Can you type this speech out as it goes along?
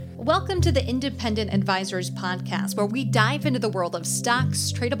Welcome to the Independent Advisors Podcast, where we dive into the world of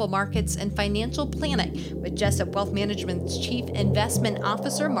stocks, tradable markets, and financial planning with Jessup Wealth Management's Chief Investment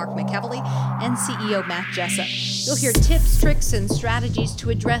Officer, Mark McEvely, and CEO, Matt Jessup. You'll hear tips, tricks, and strategies to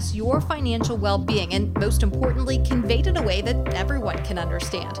address your financial well-being and, most importantly, conveyed in a way that everyone can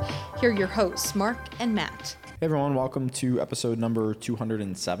understand. Here are your hosts, Mark and Matt. Hey everyone, welcome to episode number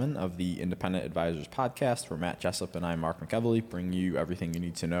 207 of the Independent Advisors Podcast, where Matt Jessup and I, Mark McEvely, bring you everything you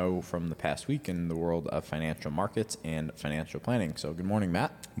need to know from the past week in the world of financial markets and financial planning. So good morning,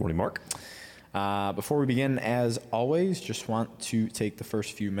 Matt. Morning, Mark. Before we begin, as always, just want to take the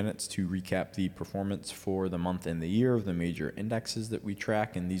first few minutes to recap the performance for the month and the year of the major indexes that we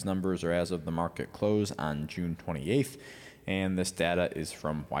track, and these numbers are as of the market close on June 28th, and this data is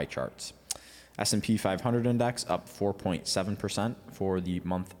from YCharts. S&P 500 index up 4.7% for the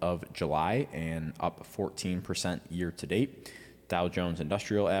month of July and up 14% year to date. Dow Jones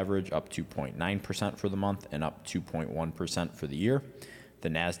Industrial Average up 2.9% for the month and up 2.1% for the year. The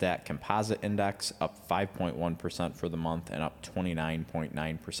NASDAQ Composite Index up 5.1% for the month and up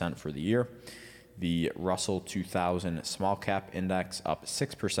 29.9% for the year. The Russell 2000 Small Cap Index up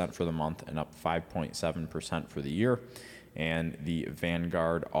 6% for the month and up 5.7% for the year. And the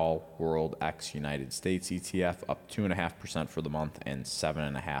Vanguard All World X United States ETF up 2.5% for the month and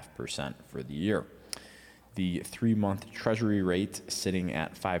 7.5% for the year. The 3-month Treasury rate sitting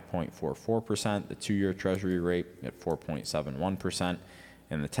at 5.44%, the 2-year Treasury rate at 4.71%,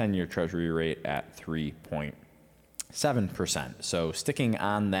 and the 10-year Treasury rate at 3.7%. So sticking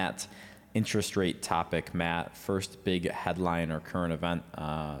on that interest rate topic, Matt, first big headline or current event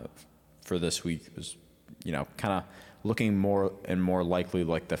for this week was, kind of looking more and more likely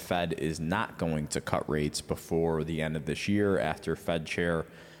like the Fed is not going to cut rates before the end of this year after Fed Chair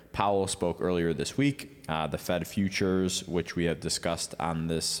Powell spoke earlier this week. The Fed futures, which we have discussed on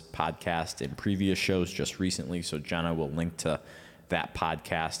this podcast in previous shows just recently, so Jenna will link to that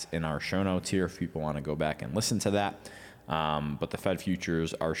podcast in our show notes here if people want to go back and listen to that. But the Fed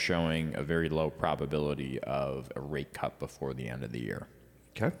futures are showing a very low probability of a rate cut before the end of the year.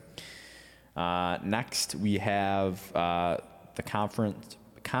 Okay. Next, we have the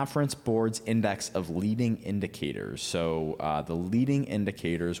Conference Board's Index of Leading Indicators. So the leading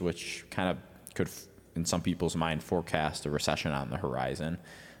indicators, which kind of could, in some people's mind, forecast a recession on the horizon,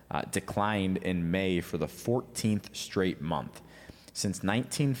 declined in May for the 14th straight month. Since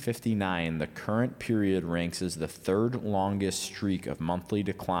 1959, the current period ranks as the third longest streak of monthly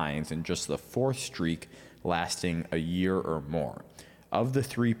declines and just the fourth streak lasting a year or more. Of the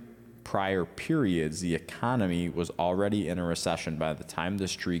three prior periods, the economy was already in a recession by the time the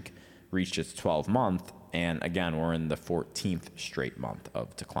streak reached its 12-month, and again, we're in the 14th straight month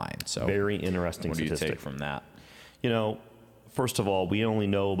of decline. So, very interesting statistic. What do you take from that? First of all, we only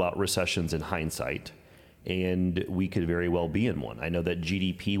know about recessions in hindsight, and we could very well be in one. I know that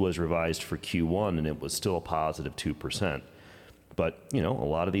GDP was revised for Q1, and it was still a positive 2%. But, a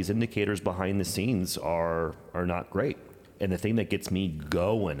lot of these indicators behind the scenes are not great. And the thing that gets me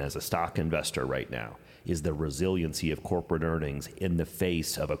going as a stock investor right now is the resiliency of corporate earnings in the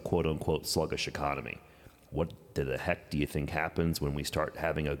face of a quote-unquote sluggish economy. What the heck do you think happens when we start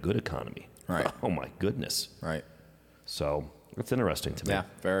having a good economy? Right. Oh, my goodness. Right. So it's interesting to me. Yeah,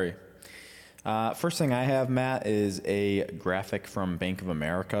 very. First thing I have, Matt, is a graphic from Bank of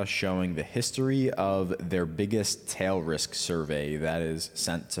America showing the history of their biggest tail risk survey that is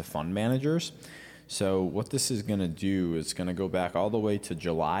sent to fund managers. So what this is going to do is going to go back all the way to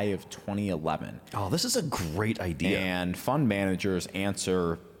July of 2011. Oh, this is a great idea. And fund managers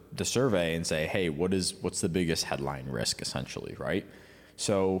answer the survey and say, hey, what's the biggest headline risk, essentially, right?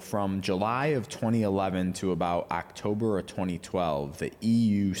 So from July of 2011 to about October of 2012, the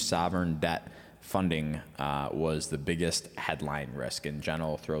EU sovereign debt funding was the biggest headline risk. And Jen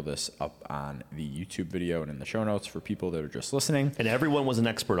will throw this up on the YouTube video and in the show notes for people that are just listening. And everyone was an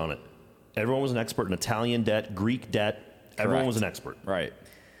expert on it. Everyone was an expert in Italian debt, Greek debt. Everyone was an expert. Right.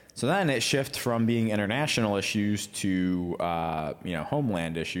 So then it shifted from being international issues to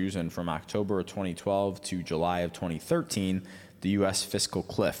homeland issues. And from October of 2012 to July of 2013, the U.S. fiscal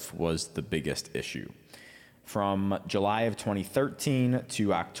cliff was the biggest issue. From July of 2013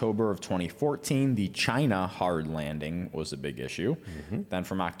 to October of 2014, the China hard landing was a big issue. Mm-hmm. Then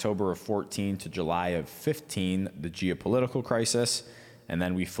from October of 14 to July of 15, the geopolitical crisis. And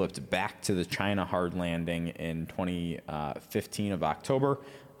then we flipped back to the China hard landing in 2015 of October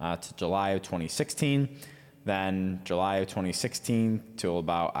to July of 2016. Then July of 2016 till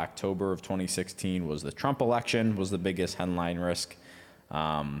about October of 2016 was the Trump election, was the biggest headline risk,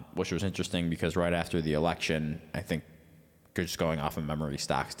 which was interesting because right after the election, I think just going off of memory,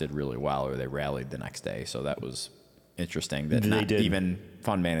 stocks did really well, or they rallied the next day. So that was interesting that They not did. even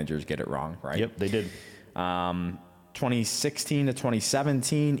fund managers get it wrong, right? Yep, they did. 2016 to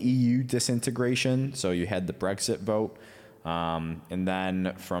 2017, EU disintegration. So you had the Brexit vote. And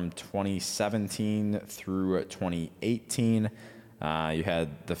then from 2017 through 2018, you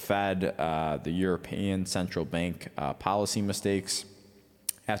had the Fed, the European Central Bank policy mistakes.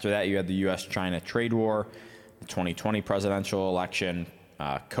 After that, you had the U.S.-China trade war, the 2020 presidential election,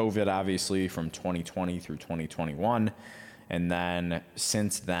 COVID, obviously, from 2020 through 2021. And then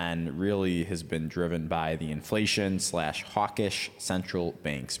since then, really has been driven by the inflation / hawkish central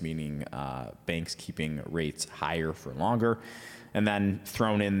banks, meaning banks keeping rates higher for longer. And then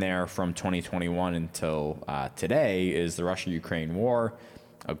thrown in there from 2021 until today is the Russia-Ukraine war,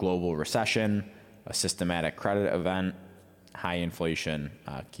 a global recession, a systematic credit event, high inflation,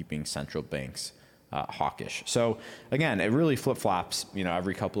 keeping central banks hawkish. So again, it really flip-flops,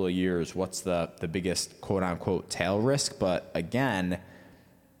 every couple of years. What's the biggest quote unquote tail risk? But again,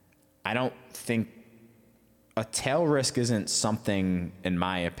 I don't think a tail risk isn't something, in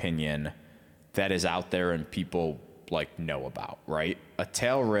my opinion, that is out there and people know about, right? A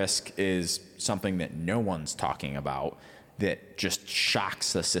tail risk is something that no one's talking about that just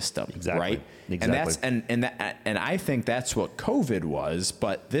shocks the system, Exactly. right? Exactly. And I think that's what COVID was,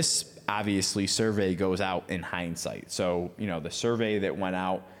 but this obviously survey goes out in hindsight. So, the survey that went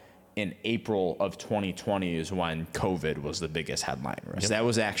out in April of 2020 is when COVID was the biggest headline risk. Yep.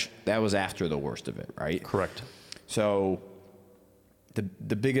 That was after the worst of it, right? Correct. So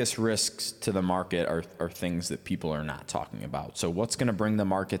the biggest risks to the market are things that people are not talking about. So what's going to bring the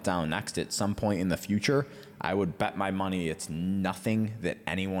market down next at some point in the future? I would bet my money it's nothing that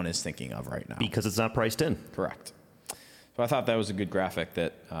anyone is thinking of right now. Because it's not priced in. Correct. So I thought that was a good graphic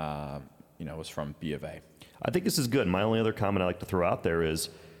that was from B of A. I think this is good. My only other comment I'd like to throw out there is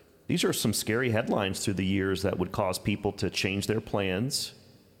these are some scary headlines through the years that would cause people to change their plans,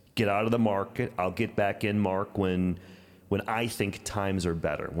 get out of the market. I'll get back in, Mark, when I think times are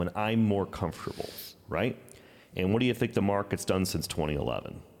better, when I'm more comfortable, right? And what do you think the market's done since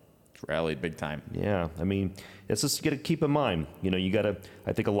 2011? It's rallied big time. Yeah, it's just got to keep in mind,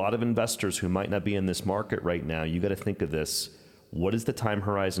 I think a lot of investors who might not be in this market right now, you got to think of this. What is the time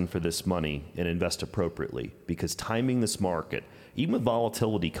horizon for this money and invest appropriately? Because timing this market, even with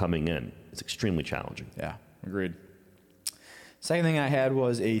volatility coming in, is extremely challenging. Yeah, agreed. Second thing I had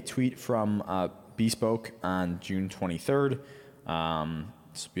was a tweet from Bespoke on June 23rd.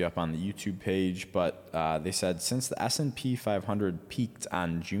 This will be up on the YouTube page, but they said since the S&P 500 peaked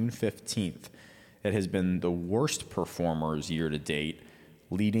on June 15th, it has been the worst performers year to date,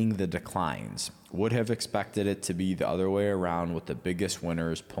 leading the declines. Would have expected it to be the other way around, with the biggest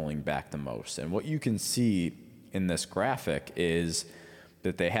winners pulling back the most. And what you can see in this graphic is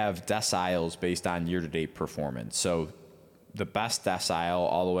that they have deciles based on year-to-date performance. So the best decile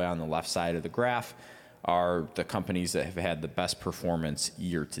all the way on the left side of the graph are the companies that have had the best performance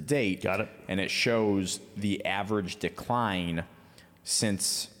year to date. Got it. And it shows the average decline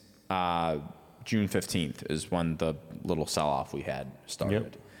since June 15th is when the little sell-off we had started.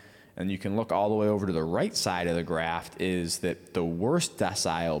 Yep. And you can look all the way over to the right side of the graph is that the worst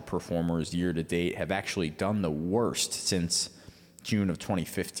decile performers year to date have actually done the worst since June of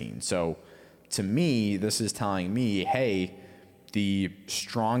 2015. So to me, this is telling me, hey, the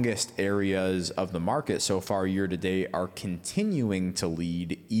strongest areas of the market so far year to date are continuing to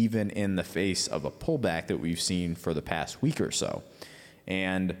lead even in the face of a pullback that we've seen for the past week or so.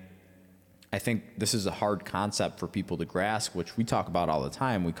 And I think this is a hard concept for people to grasp, which we talk about all the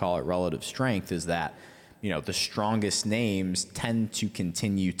time. We call it relative strength, is that, the strongest names tend to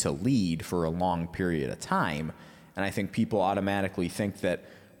continue to lead for a long period of time. And I think people automatically think that,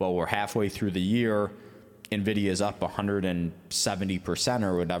 well, we're halfway through the year, NVIDIA's up 170%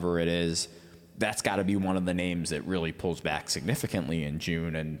 or whatever it is. That's got to be one of the names that really pulls back significantly in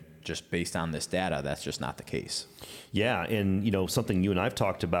June. And just based on this data, that's just not the case. Yeah, and something you and I've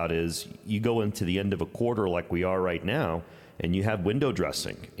talked about is you go into the end of a quarter like we are right now, and you have window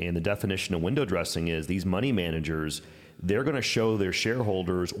dressing. And the definition of window dressing is these money managers, they're going to show their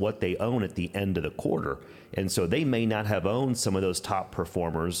shareholders what they own at the end of the quarter. And so they may not have owned some of those top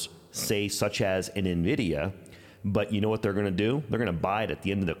performers, say such as an NVIDIA, but you know what they're going to do? They're going to buy it at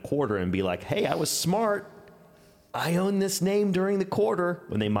the end of the quarter and be like, hey, I was smart. I own this name during the quarter,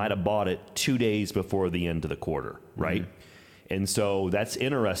 when they might have bought it 2 days before the end of the quarter, right? Mm-hmm. And so that's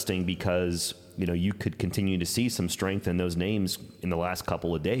interesting because, you could continue to see some strength in those names in the last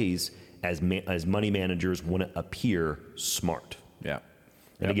couple of days as money managers want to appear smart. Yeah.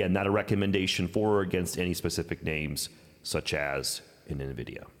 And again, not a recommendation for or against any specific names, such as in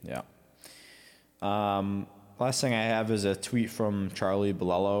NVIDIA. Yeah. Last thing I have is a tweet from Charlie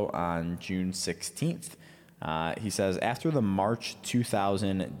Bolello on June 16th. He says, after the March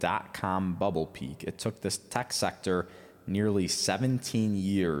 2000 dot-com bubble peak, it took this tech sector nearly 17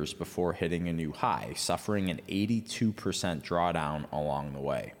 years before hitting a new high, suffering an 82% drawdown along the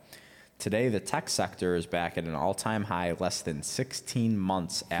way. Today, the tech sector is back at an all-time high less than 16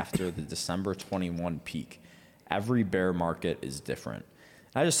 months after the December 21 peak. Every bear market is different.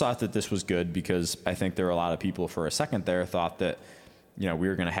 I just thought that this was good because I think there were a lot of people for a second there thought that, we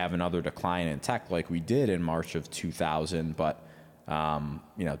were going to have another decline in tech like we did in March of 2000. But,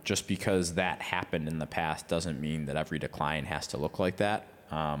 just because that happened in the past doesn't mean that every decline has to look like that.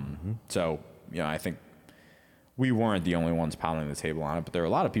 So, I think we weren't the only ones pounding the table on it, but there are a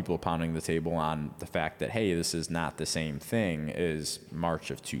lot of people pounding the table on the fact that, hey, this is not the same thing as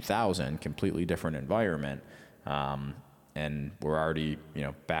March of 2000, completely different environment. And we're already,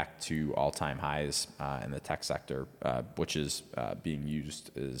 back to all-time highs in the tech sector, which is being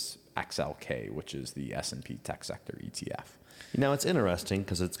used as XLK, which is the S&P Tech Sector ETF. Now, it's interesting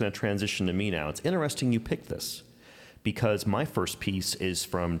because it's going to transition to me now. It's interesting you picked this because my first piece is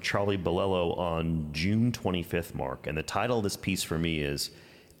from Charlie Bolello on June 25th, Mark. And the title of this piece for me is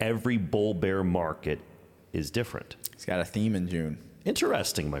Every Bull Bear Market is Different. It's got a theme in June.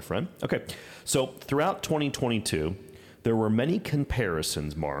 Interesting, my friend. Okay, so throughout 2022, there were many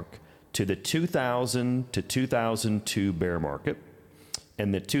comparisons, Mark, to the 2000 to 2002 bear market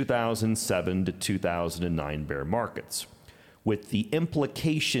and the 2007 to 2009 bear markets, with the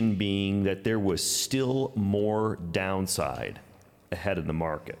implication being that there was still more downside ahead of the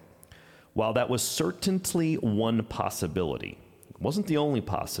market. While that was certainly one possibility, it wasn't the only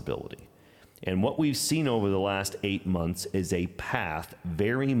possibility. And what we've seen over the last 8 months is a path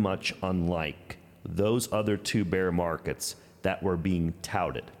very much unlike those other two bear markets that were being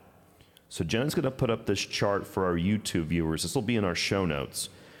touted. So Jen's going to put up this chart for our YouTube viewers. This will be in our show notes.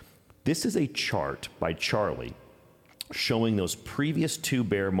 This is a chart by Charlie showing those previous two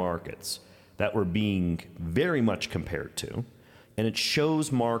bear markets that were being very much compared to. And it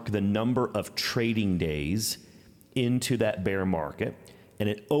shows, Mark, the number of trading days into that bear market. And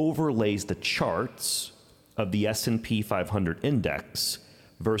it overlays the charts of the S&P 500 index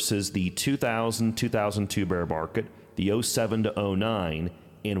versus the 2000, 2002 bear market, the 07 to 09,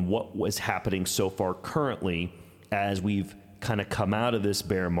 and what was happening so far currently as we've kind of come out of this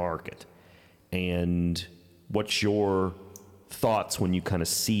bear market. And what's your thoughts when you kind of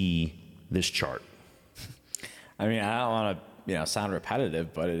see this chart? I mean, I don't want to, sound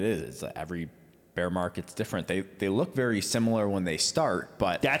repetitive, but it is. It's every bear market's different. They look very similar when they start,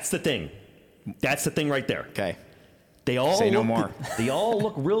 but that's the thing. That's the thing right there. Okay. They all say no more. They all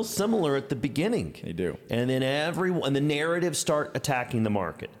look real similar at the beginning. They do. And then the narratives start attacking the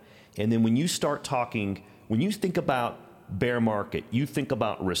market. And then when you start talking, when you think about bear market, you think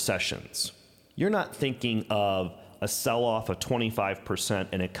about recessions. You're not thinking of a sell-off of 25%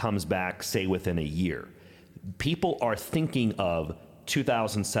 and it comes back, say, within a year. People are thinking of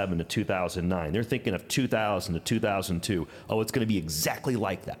 2007 to 2009. They're thinking of 2000 to 2002. Oh, it's going to be exactly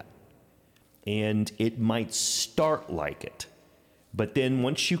like that. And it might start like it. But then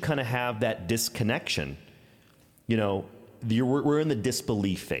once you kind of have that disconnection, we're in the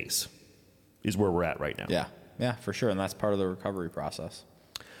disbelief phase is where we're at right now. Yeah, for sure. And that's part of the recovery process.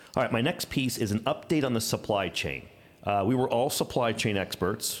 All right, my next piece is an update on the supply chain. We were all supply chain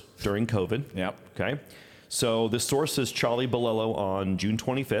experts during COVID. Yep. Okay. So the source is Charlie Bolello on June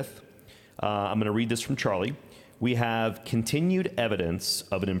 25th. I'm going to read this from Charlie. We have continued evidence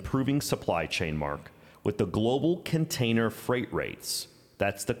of an improving supply chain, Mark, with the global container freight rates.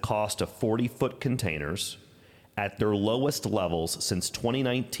 That's the cost of 40-foot containers at their lowest levels since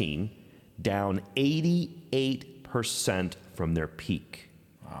 2019, down 88% from their peak.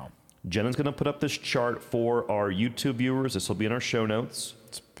 Wow. Jenna's going to put up this chart for our YouTube viewers. This will be in our show notes.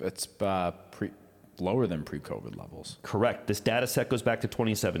 It's lower than pre-COVID levels. Correct. This data set goes back to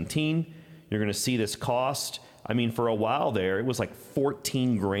 2017. You're going to see this cost. I mean, for a while there, it was like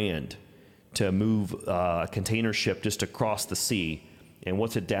 $14,000 to move a container ship just across the sea. And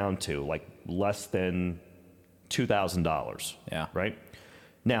what's it down to? Like less than $2,000. Yeah. Right?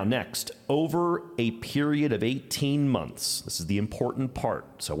 Now, next, over a period of 18 months, this is the important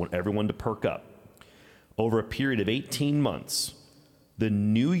part, so I want everyone to perk up. Over a period of 18 months, the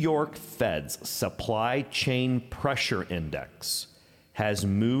New York Fed's Supply Chain Pressure Index has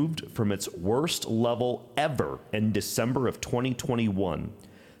moved from its worst level ever in December of 2021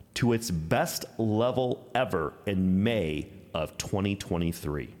 to its best level ever in May of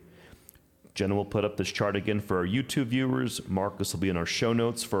 2023. Jenna will put up this chart again for our YouTube viewers. Mark, this will be in our show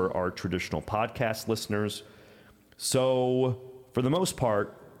notes for our traditional podcast listeners. So, for the most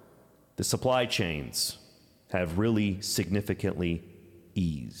part, the supply chains have really significantly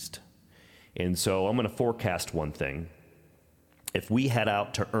eased. And so I'm going to forecast one thing. If we head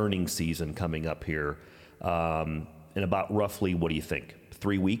out to earnings season coming up here in about roughly, what do you think,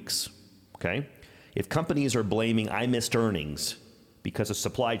 3 weeks? Okay. If companies are blaming I missed earnings because of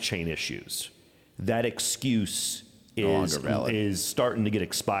supply chain issues, that excuse is starting to get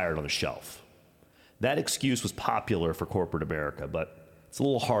expired on the shelf. That excuse was popular for corporate America, but it's a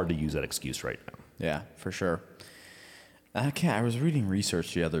little hard to use that excuse right now. Yeah, for sure. Okay, I was reading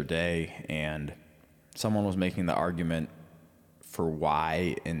research the other day, and someone was making the argument for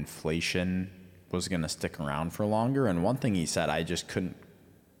why inflation was going to stick around for longer. And one thing he said, I just couldn't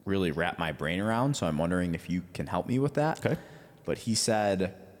really wrap my brain around, so I'm wondering if you can help me with that. Okay. But he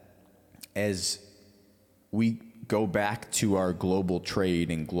said, as we go back to our global trade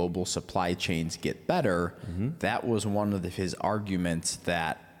and global supply chains get better, that was one of his arguments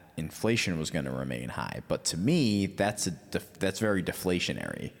that inflation was going to remain high. But to me, that's very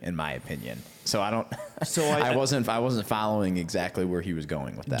deflationary, in my opinion. So I don't. So I wasn't following exactly where he was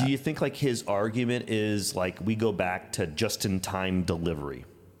going with that. Do you think like his argument is like we go back to just-in-time delivery,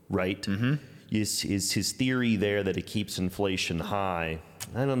 right? Mm-hmm. Is his theory there that it keeps inflation high?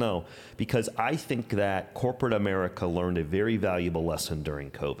 I don't know, because I think that corporate America learned a very valuable lesson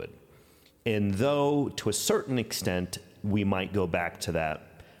during COVID. And though to a certain extent we might go back to that,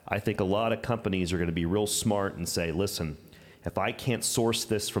 I think a lot of companies are going to be real smart and say, listen, if I can't source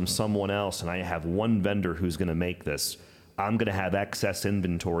this from someone else and I have one vendor who's going to make this, I'm going to have excess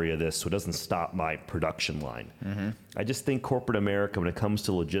inventory of this so it doesn't stop my production line. Mm-hmm. I just think corporate America, when it comes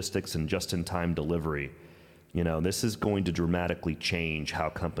to logistics and just-in-time delivery, this is going to dramatically change how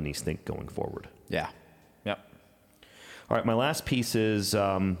companies think going forward. Yeah. Yep. All right, my last piece is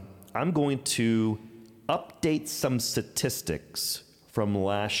I'm going to update some statistics from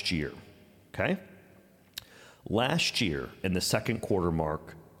last year, okay? Last year, in the second quarter,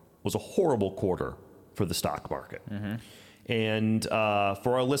 Mark, was a horrible quarter for the stock market. Mm-hmm. And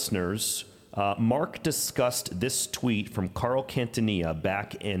for our listeners, Mark discussed this tweet from Carl Quintanilla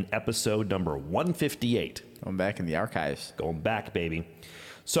back in episode number 158. Going back in the archives. Going back, baby.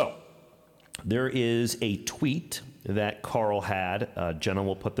 So there is a tweet that Carl had. Jenna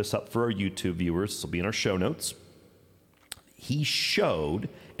will put this up for our YouTube viewers. This will be in our show notes. He showed,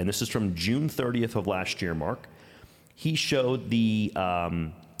 and this is from June 30th of last year, Mark, he showed the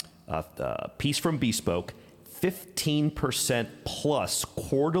piece from Bespoke, 15% plus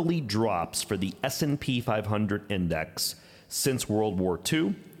quarterly drops for the S&P 500 index since World War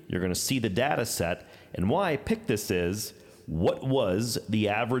II. You're going to see the data set. And why I picked this is, what was the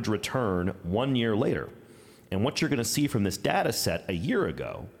average return 1 year later? And what you're going to see from this data set a year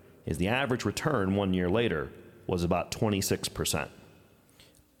ago is the average return 1 year later was about 26%.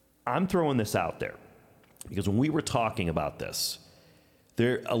 I'm throwing this out there because when we were talking about this,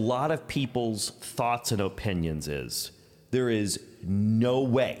 a lot of people's thoughts and opinions is there is no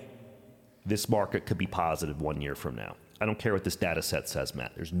way this market could be positive 1 year from now. I don't care what this data set says,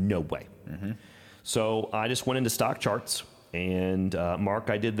 Matt. There's no way. Mm-hmm. So I just went into stock charts, and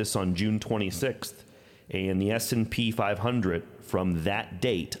Mark, I did this on June 26th, and the S&P 500 from that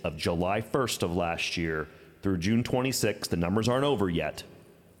date of July 1st of last year through June 26th, the numbers aren't over yet,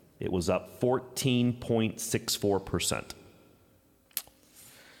 it was up 14.64%.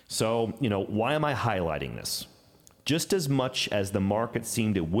 So, why am I highlighting this? Just as much as the market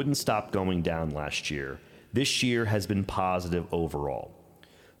seemed it wouldn't stop going down last year, this year has been positive overall.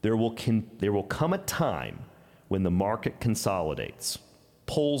 There will come a time when the market consolidates,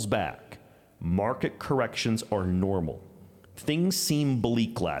 pulls back, market corrections are normal. Things seem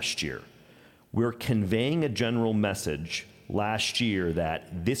bleak last year. We're conveying a general message last year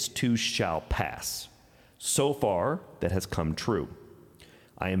that this too shall pass. So far, that has come true.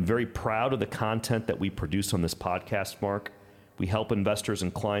 I am very proud of the content that we produce on this podcast, Mark. We help investors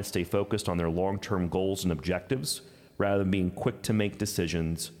and clients stay focused on their long-term goals and objectives rather than being quick to make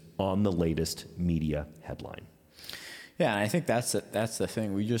decisions on the latest media headline. Yeah, and I think that's the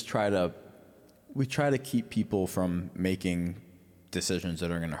thing. We just try to keep people from making decisions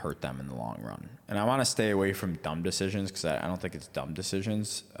that are going to hurt them in the long run. And I want to stay away from dumb decisions because I don't think it's dumb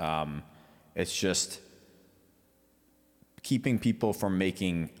decisions. It's just keeping people from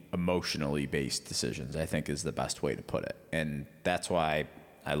making emotionally based decisions, I think, is the best way to put it. And that's why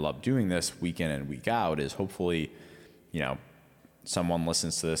I love doing this week in and week out, is hopefully, someone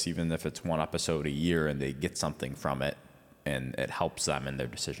listens to this, even if it's one episode a year, and they get something from it. and it helps them in their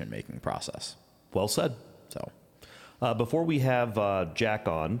decision-making process. Well said. So Before we have Jack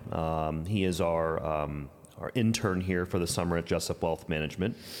on, he is our intern here for the summer at Jessup Wealth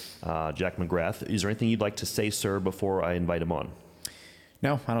Management, Jack McGrath. Is there anything you'd like to say, sir, before I invite him on?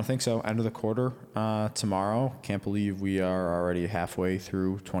 no, I don't think so. End of the quarter tomorrow. Can't believe we are already halfway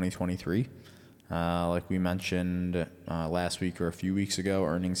through 2023. Like we mentioned last week or a few weeks ago,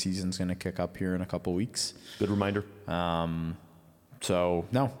 earnings season's going to kick up here in a couple weeks. Good reminder. So,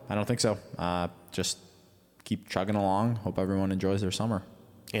 no, I don't think so. Just keep chugging along. Hope everyone enjoys their summer.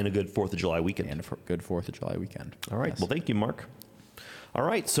 And a good 4th of July weekend. And a good 4th of July weekend. All right. Yes. Well, thank you, Mark. All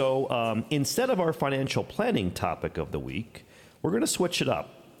right. So instead of our financial planning topic of the week, we're going to switch it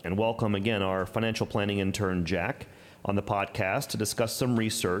up and welcome again our financial planning intern, Jack, on the podcast to discuss some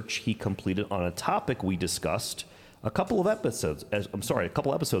research he completed on a topic we discussed a couple episodes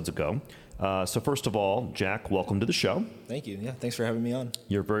ago. So first of all, Jack, welcome to the show. Thank you. Yeah, thanks for having me on.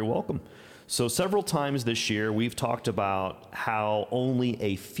 You're very welcome. So several times this year, we've talked about how only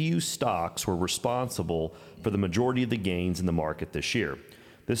a few stocks were responsible for the majority of the gains in the market this year.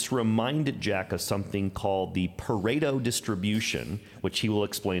 This reminded Jack of something called the Pareto distribution, which he will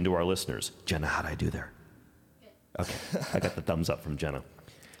explain to our listeners. Jenna, how'd I do there? Okay, I got the thumbs up from Jenna.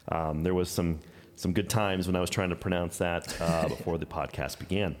 There was some good times when I was trying to pronounce that before the podcast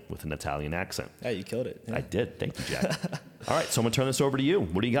began with an Italian accent. Yeah, you killed it. Yeah. I did. Thank you, Jack. All right, so I'm going to turn this over to you.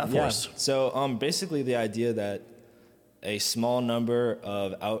 What do you got for us? So basically the idea that a small number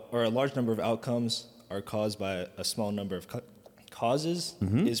of a large number of outcomes are caused by a small number of causes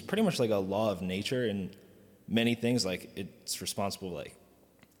is pretty much like a law of nature in many things. Like it's responsible, like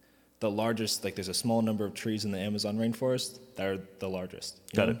the largest, like there's a small number of trees in the Amazon rainforest that are the largest.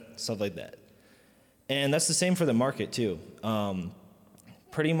 Got it. Stuff like that. And that's the same for the market too.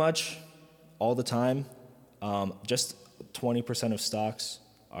 Pretty much all the time, just 20% of stocks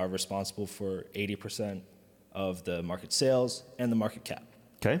are responsible for 80% of the market sales and the market cap.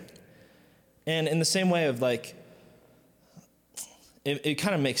 Okay. And in the same way of like, it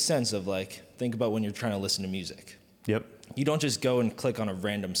kind of makes sense of like, think about when you're trying to listen to music. Yep. You don't just go and click on a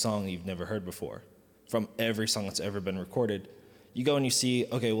random song you've never heard before from every song that's ever been recorded. You go and you see,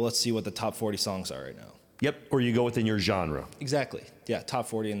 okay, well, let's see what the top 40 songs are right now. Yep. Or you go within your genre. Exactly. Yeah, top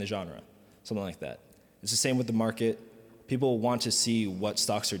 40 in the genre, something like that. It's the same with the market. People want to see what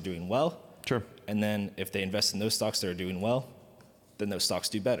stocks are doing well. Sure. And then if they invest in those stocks that are doing well, then those stocks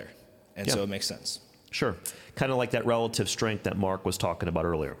do better. And so it makes sense. Sure. Kind of like that relative strength that Mark was talking about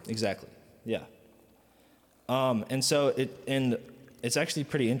earlier. Exactly. Yeah. And so it's actually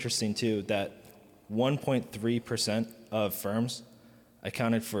pretty interesting too that 1.3% of firms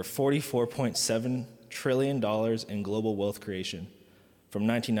accounted for $44.7 trillion in global wealth creation from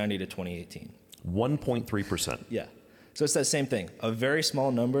 1990 to 2018. 1.3%. Yeah. So it's that same thing. A very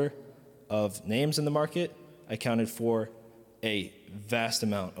small number of names in the market accounted for a vast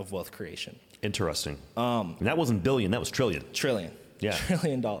amount of wealth creation. Interesting. And that wasn't billion, that was trillion. Trillion. Yeah. $1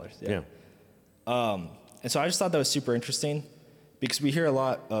 trillion. Yeah. And so I just thought that was super interesting because we hear a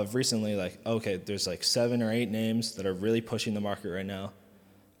lot of recently like, okay, there's like 7 or 8 names that are really pushing the market right now.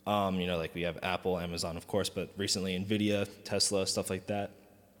 Like we have Apple, Amazon, of course, but recently Nvidia, Tesla, stuff like that.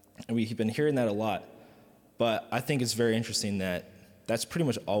 And we've been hearing that a lot. But I think it's very interesting that that's pretty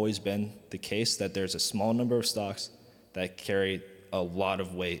much always been the case, that there's a small number of stocks that carry a lot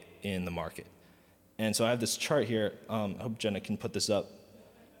of weight in the market. And so I have this chart here, I hope Jenna can put this up,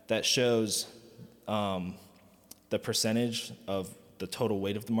 that shows the percentage of the total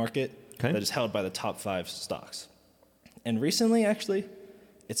weight of the market that is held by the top 5 stocks. And recently,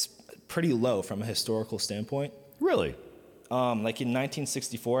 it's pretty low from a historical standpoint. Really? Like in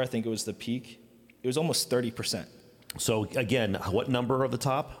 1964, I think it was the peak. It was almost 30%. So again, what number of the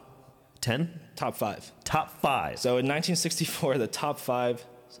top? 10? Top 5. Top 5. So in 1964, the top 5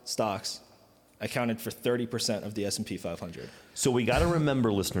 stocks accounted for 30% of the S&P 500. So we got to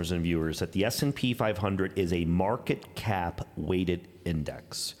remember, listeners and viewers, that the S&P 500 is a market cap weighted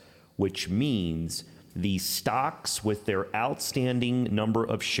index, which means the stocks with their outstanding number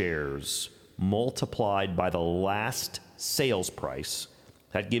of shares multiplied by the last sales price,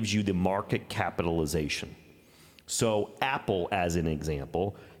 that gives you the market capitalization. So Apple, as an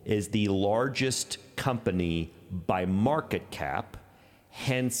example, is the largest company by market cap,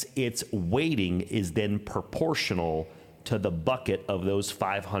 hence its weighting is then proportional to the bucket of those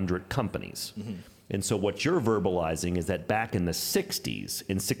 500 companies. Mm-hmm. And so what you're verbalizing is that back in the 60s,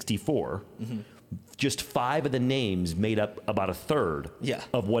 in 64, just 5 of the names made up about a third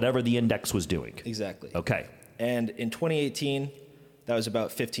of whatever the index was doing. Exactly. Okay. And in 2018, that was about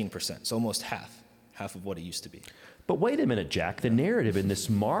 15%, so almost half of what it used to be. But wait a minute, Jack. The narrative in this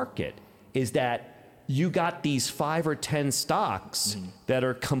market is that you got these 5 or 10 stocks that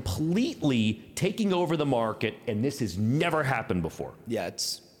are completely taking over the market, and this has never happened before. Yeah,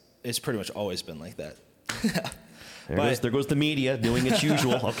 it's pretty much always been like that. There goes the media doing its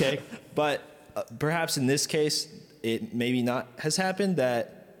usual. Okay. But perhaps in this case, it maybe not has happened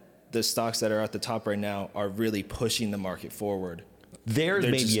that the stocks that are at the top right now are really pushing the market forward. There's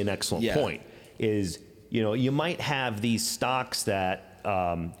maybe just- an excellent yeah. point. Is, you might have these stocks that,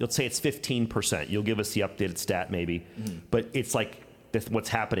 let's say it's 15%. You'll give us the updated stat maybe. But it's like what's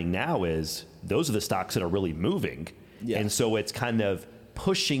happening now is those are the stocks that are really moving. Yeah. And so it's kind of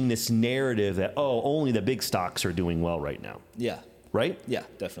pushing this narrative that, only the big stocks are doing well right now. Yeah. Right? Yeah,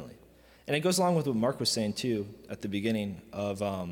 definitely. And it goes along with what Mark was saying too at the beginning of